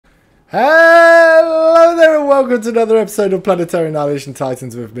Hello there and welcome to another episode of Planetary Annihilation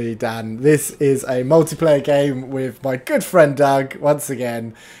Titans with me, Dan. This is a multiplayer game with my good friend Doug, once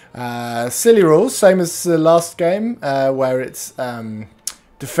again. Silly rules, same as the last game, where it's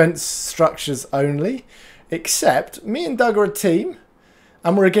defense structures only. Except, me and Doug are a team,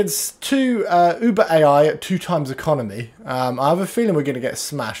 and we're against two Uber AI at 2 times economy. I have a feeling we're going to get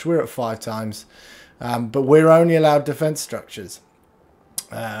smashed. We're at 5 times, but we're only allowed defense structures.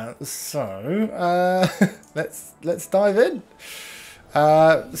 Let's dive in.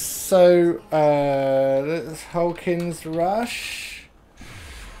 Let's Hawkins rush.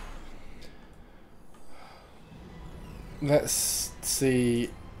 Let's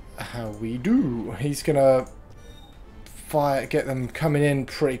see how we do. He's gonna get them coming in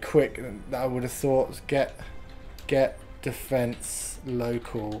pretty quick. I would have thought get defense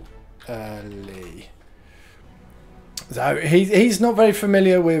local early. So he's not very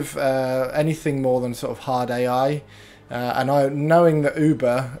familiar with anything more than sort of hard AI, and knowing that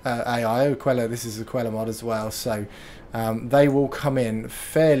Uber AI, Aquella, this is Aquella mod as well, so they will come in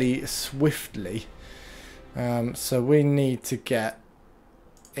fairly swiftly. So we need to get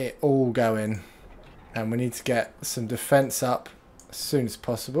it all going, and we need to get some defense up as soon as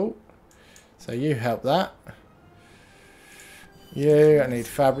possible. So you help that. I need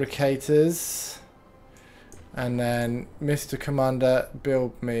fabricators. And then, Mr. Commander,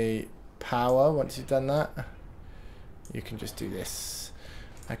 build me power. Once you've done that, you can just do this.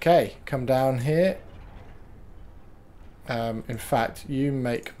 Okay, come down here. In fact, you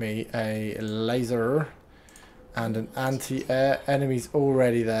make me a laser and an anti-air. Enemy's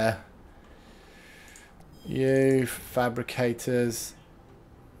already there. You fabricators.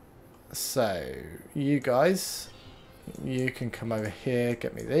 So, you guys, you can come over here,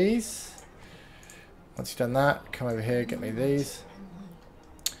 get me these. Once you've done that, come over here, get me these.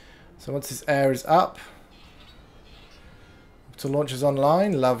 So once this air is up, to launchers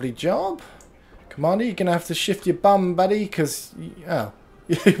online, lovely job. Commander, you're going to have to shift your bum, buddy, because,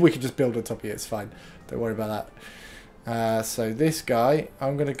 we can just build on top of you, it's fine. Don't worry about that. So this guy,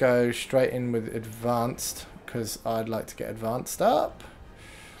 I'm going to go straight in with advanced, because I'd like to get advanced up.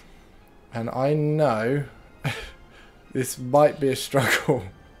 And I know this might be a struggle.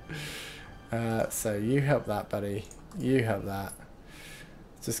 So you help that, buddy. You help that.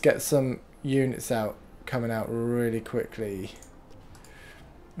 Just get some units out, coming out really quickly.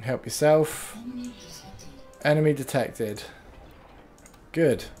 Help yourself. Enemy detected.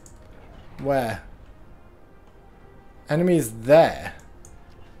 Good. Where? Enemy is there.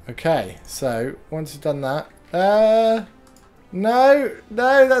 Okay, so once you've done that, no,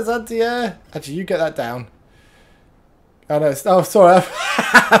 that's anti-air. Actually, you get that down. Oh no! Oh, sorry.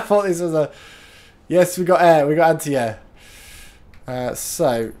 I thought this was a. Yes, we got air. We got anti-air.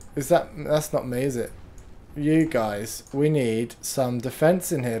 So is that's not me, is it? You guys, we need some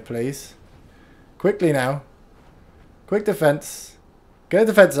defense in here, please. Quickly now. Quick defense. Get the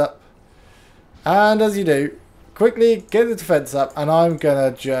defense up. And as you do, quickly get the defense up. And I'm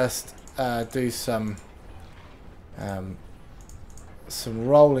gonna just do some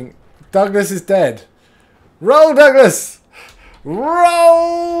rolling. Douglas is dead. Roll, Douglas.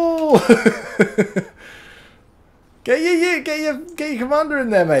 Roll! Get your commander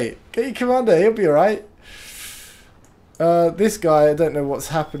in there, mate. Get your commander. He'll be alright. This guy, I don't know what's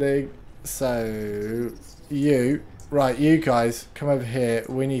happening. So you guys, come over here.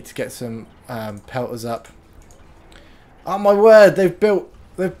 We need to get some pelters up. Oh my word! They've built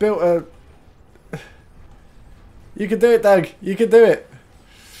a. You can do it, Doug. You can do it.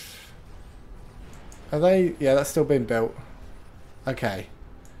 Are they? Yeah, that's still being built. Okay,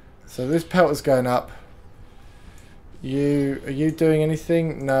 so this pelter's going up. Are you doing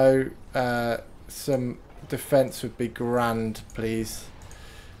anything? No. Some defense would be grand, please.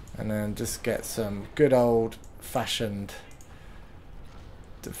 And then just get some good old fashioned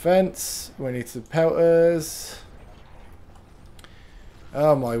defense. We need some pelters.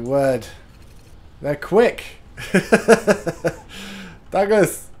 Oh my word, they're quick.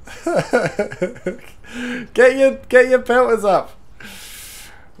 Douglas, get your pelters up.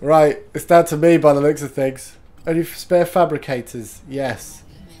 Right, it's down to me by the looks of things. Only spare fabricators, yes.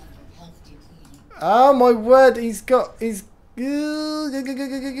 Oh my word, let's get these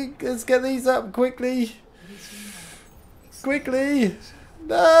up quickly. Quickly.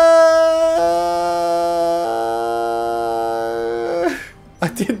 No! I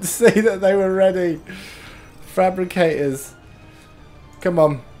didn't see that they were ready. Fabricators. Come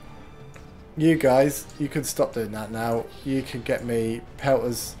on. You guys, you can stop doing that now. You can get me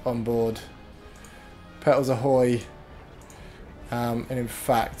pelters on board. Pelters ahoy. And in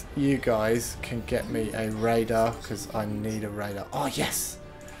fact, you guys can get me a radar, because I need a radar. Oh, yes!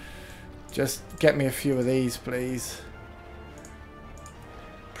 Just get me a few of these, please.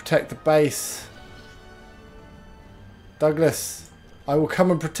 Protect the base. Douglas, I will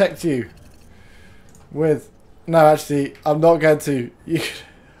come and protect you. With... No, actually, I'm not going to.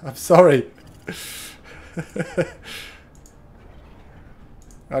 I'm sorry.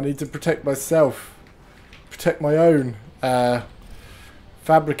 I need to protect myself. Protect my own.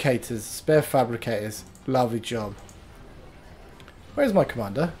 Fabricators. Spare fabricators. Lovely job. Where's my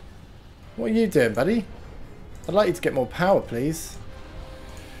commander? What are you doing, buddy? I'd like you to get more power, please.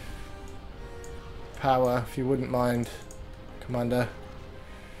 Power, if you wouldn't mind, commander.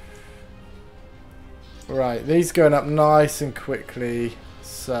 Right, these going up nice and quickly.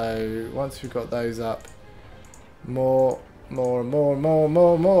 So once we've got those up, more.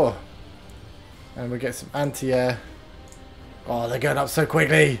 And we get some anti-air. Oh, they're going up so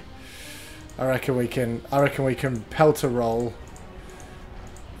quickly. I reckon we can pelter roll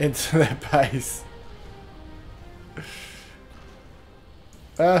into their base.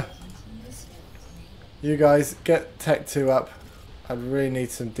 You guys get Tech 2 up. I really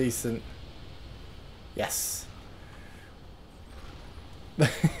need some decent. Yes.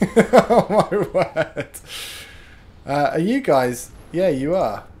 Oh my word. Are you guys? Yeah, you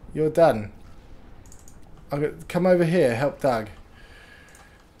are. You're done. I'm gonna come over here, help Doug.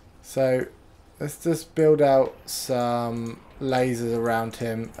 So let's just build out some lasers around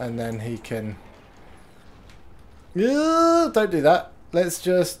him, and then he can. Don't do that. Let's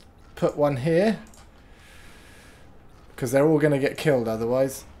just put one here, because they're all going to get killed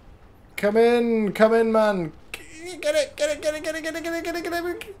otherwise. Come in, man. Get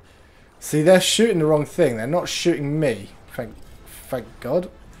it. See, they're shooting the wrong thing. They're not shooting me. Thank God.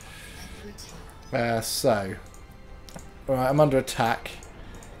 So, alright, I'm under attack,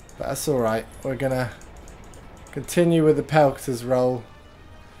 but that's alright. We're gonna continue with the pelters roll.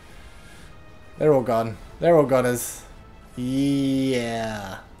 They're all gone. They're all goners.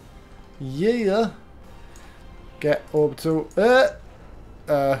 Yeah. Get orbital.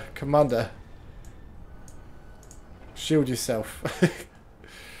 Commander. Shield yourself.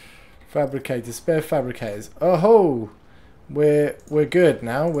 Fabricators, spare fabricators. Oh ho! We're good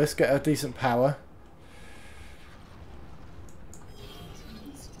now. Let's get a decent power.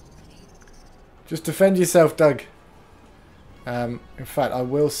 Just defend yourself, Doug. In fact, I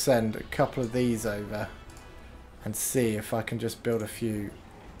will send a couple of these over and see if I can just build a few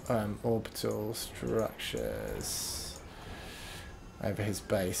orbital structures over his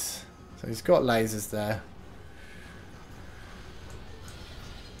base. So he's got lasers there.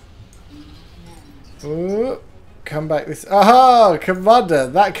 Ooh, come back this. Aha! Commander!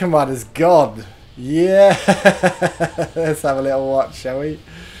 That commander's gone. Yeah! Let's have a little watch, shall we?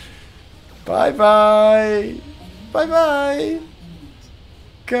 Bye bye! Bye bye!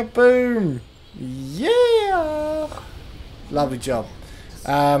 Kaboom! Yeah! Lovely job.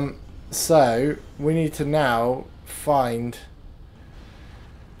 So, we need to now find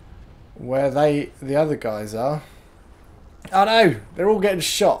where the other guys are. Oh no! They're all getting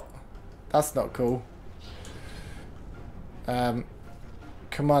shot. That's not cool.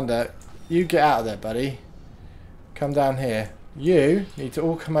 Commander, you get out of there, buddy. Come down here. You need to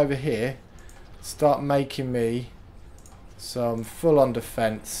all come over here. Start making me some full-on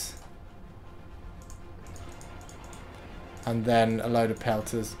defense. And then a load of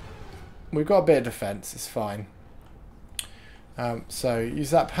pelters. We've got a bit of defense, it's fine. So use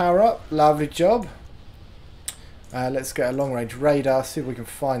that power up. Lovely job. Let's get a long-range radar, see if we can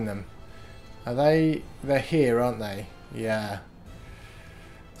find them. Are they? They're here, aren't they? Yeah.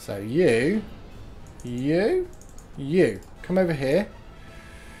 So you, come over here.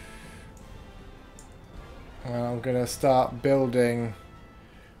 I'm going to start building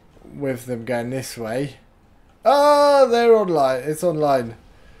with them going this way. Oh, they're online. It's online.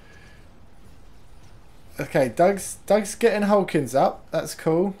 Okay, Doug's getting Hulkins up. That's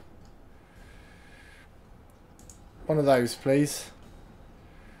cool. One of those, please.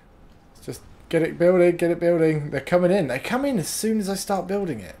 Just get it building, get it building. They're coming in. They come in as soon as I start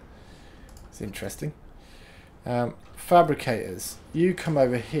building it. It's interesting. Fabricators, you come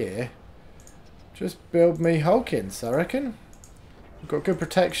over here. Just build me Hulkins, I reckon. We've got good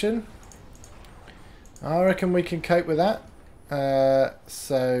protection. I reckon we can cope with that.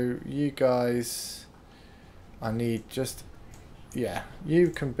 So you guys, I need just, yeah, you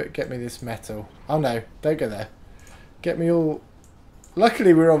can get me this metal. Oh no, don't go there. Get me all.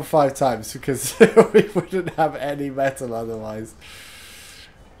 Luckily we're on 5 times because we wouldn't have any metal otherwise.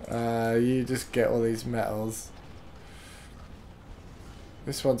 You just get all these metals.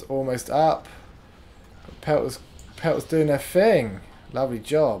 This one's almost up. Pelters doing their thing. Lovely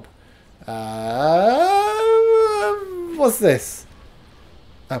job. What's this?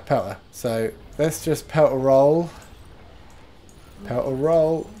 A pelter. So let's just pelter roll. Pelter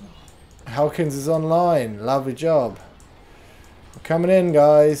roll. Hawkins is online. Lovely job. We're coming in,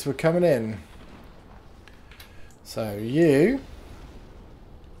 guys. We're coming in. So you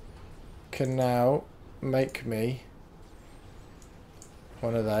can now make me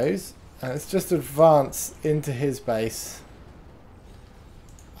one of those. And let's just advance into his base.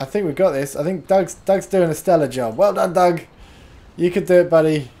 I think we've got this. I think Doug's doing a stellar job. Well done, Doug. You can do it,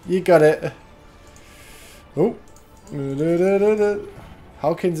 buddy. You got it. Oh.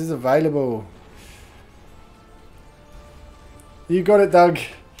 Hawkins is available. You got it, Doug.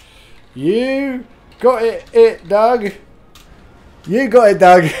 You got it, Doug. You got it,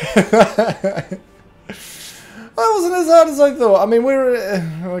 Doug. That wasn't as hard as I thought. I mean,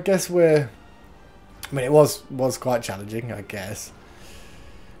 it was quite challenging, I guess.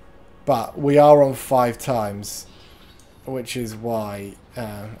 But we are on 5 times, which is why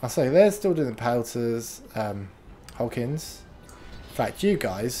I'll say they're still doing the pelters, Hawkins. In fact, you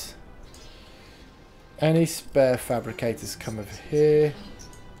guys, any spare fabricators come over here,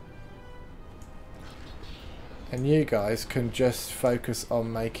 and you guys can just focus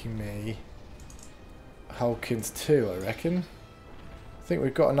on making me Hawkins 2, I reckon. I think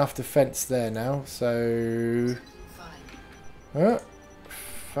we've got enough defense there now, so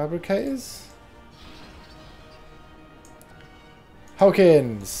fabricators.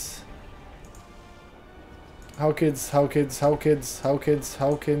 Hawkins. Hawkins.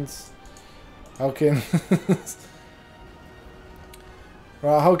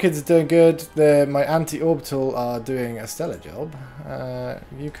 Right, Hawkins is doing good. My anti-orbital are doing a stellar job.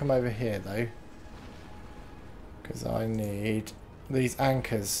 You come over here though, because I need these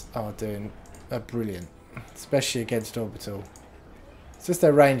anchors are doing brilliant, especially against orbital. It's just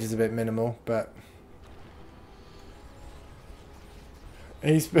their range is a bit minimal, but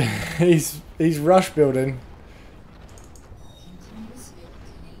he's rush building.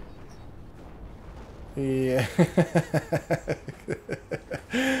 Yeah.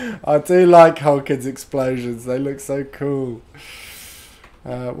 I do like Hawkins explosions. They look so cool.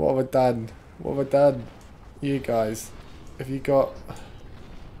 What have I done? What have I done? You guys, have you got?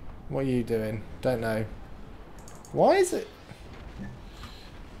 What are you doing? Don't know. Why is it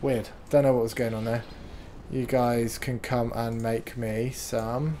weird? Don't know what was going on there. You guys can come and make me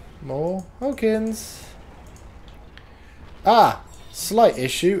some more Hawkins. Ah, slight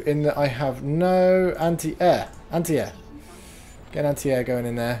issue in that I have no anti-air. Anti-air. Get anti-air going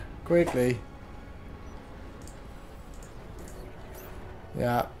in there quickly.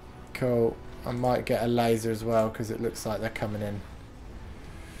 Yeah, cool. I might get a laser as well because it looks like they're coming in.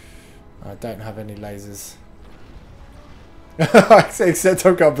 I don't have any lasers. Except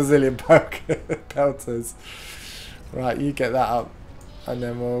I've got a bazillion pelters. Right, you get that up. And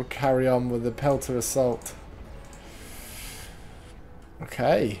then we'll carry on with the pelter assault.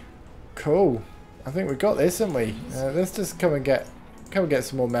 Okay. Cool. I think we've got this, haven't we? Let's just come and get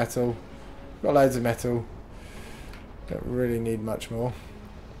some more metal. Got loads of metal. Don't really need much more.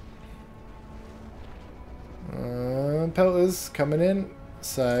 Pelters coming in.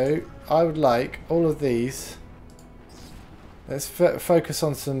 So I would like all of these. Let's focus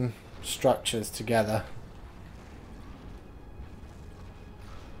on some structures together.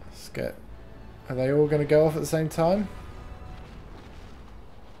 Let's get. Are they all going to go off at the same time?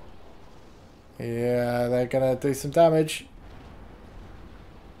 Yeah, they're going to do some damage.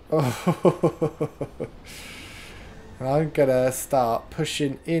 Oh. And I'm going to start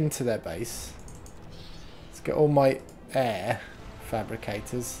pushing into their base. Let's get all my air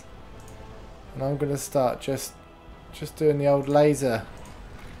fabricators. And I'm going to start just doing the old laser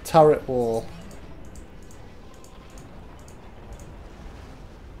turret wall.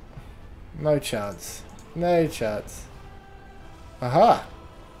 No chance. No chance. Aha!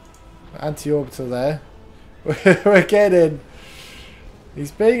 Anti-orbital there. We're getting.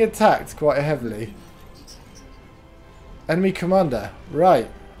 He's being attacked quite heavily. Enemy commander. Right.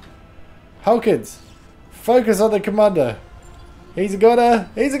 Hawkins. Focus on the commander. He's a gunner.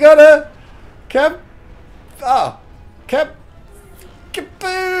 He's a gunner. Cap. Ah. Cap.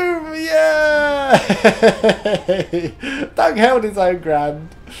 Kaboom! Yeah! Doug held his own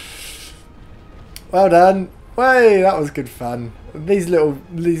ground. Well done. Way, that was good fun. These little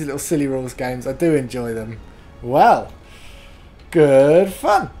silly rules games, I do enjoy them. Well, good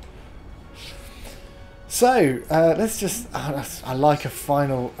fun. So let's just. I like a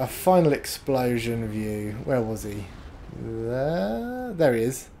final explosion view. Where was he? There he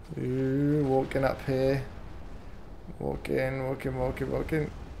is. Ooh, walking up here. Walking.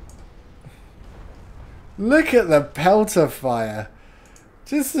 Look at the pelter fire.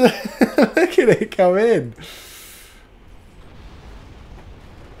 Just look at it come in.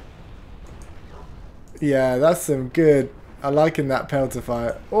 Yeah, that's some good. I'm liking that pelter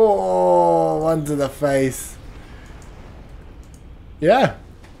fire. Oh, one to the face. Yeah,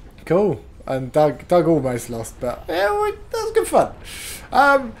 cool. And Doug almost lost, but yeah, that was good fun.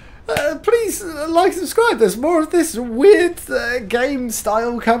 Please like, subscribe. There's more of this weird game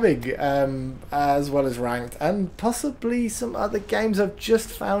style coming, as well as ranked, and possibly some other games. I've just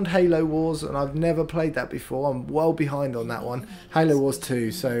found Halo Wars, and I've never played that before. I'm well behind on that one. Halo Wars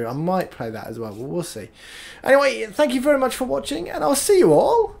 2, so I might play that as well. But we'll see. Anyway, thank you very much for watching, and I'll see you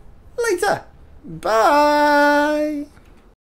all later. Bye.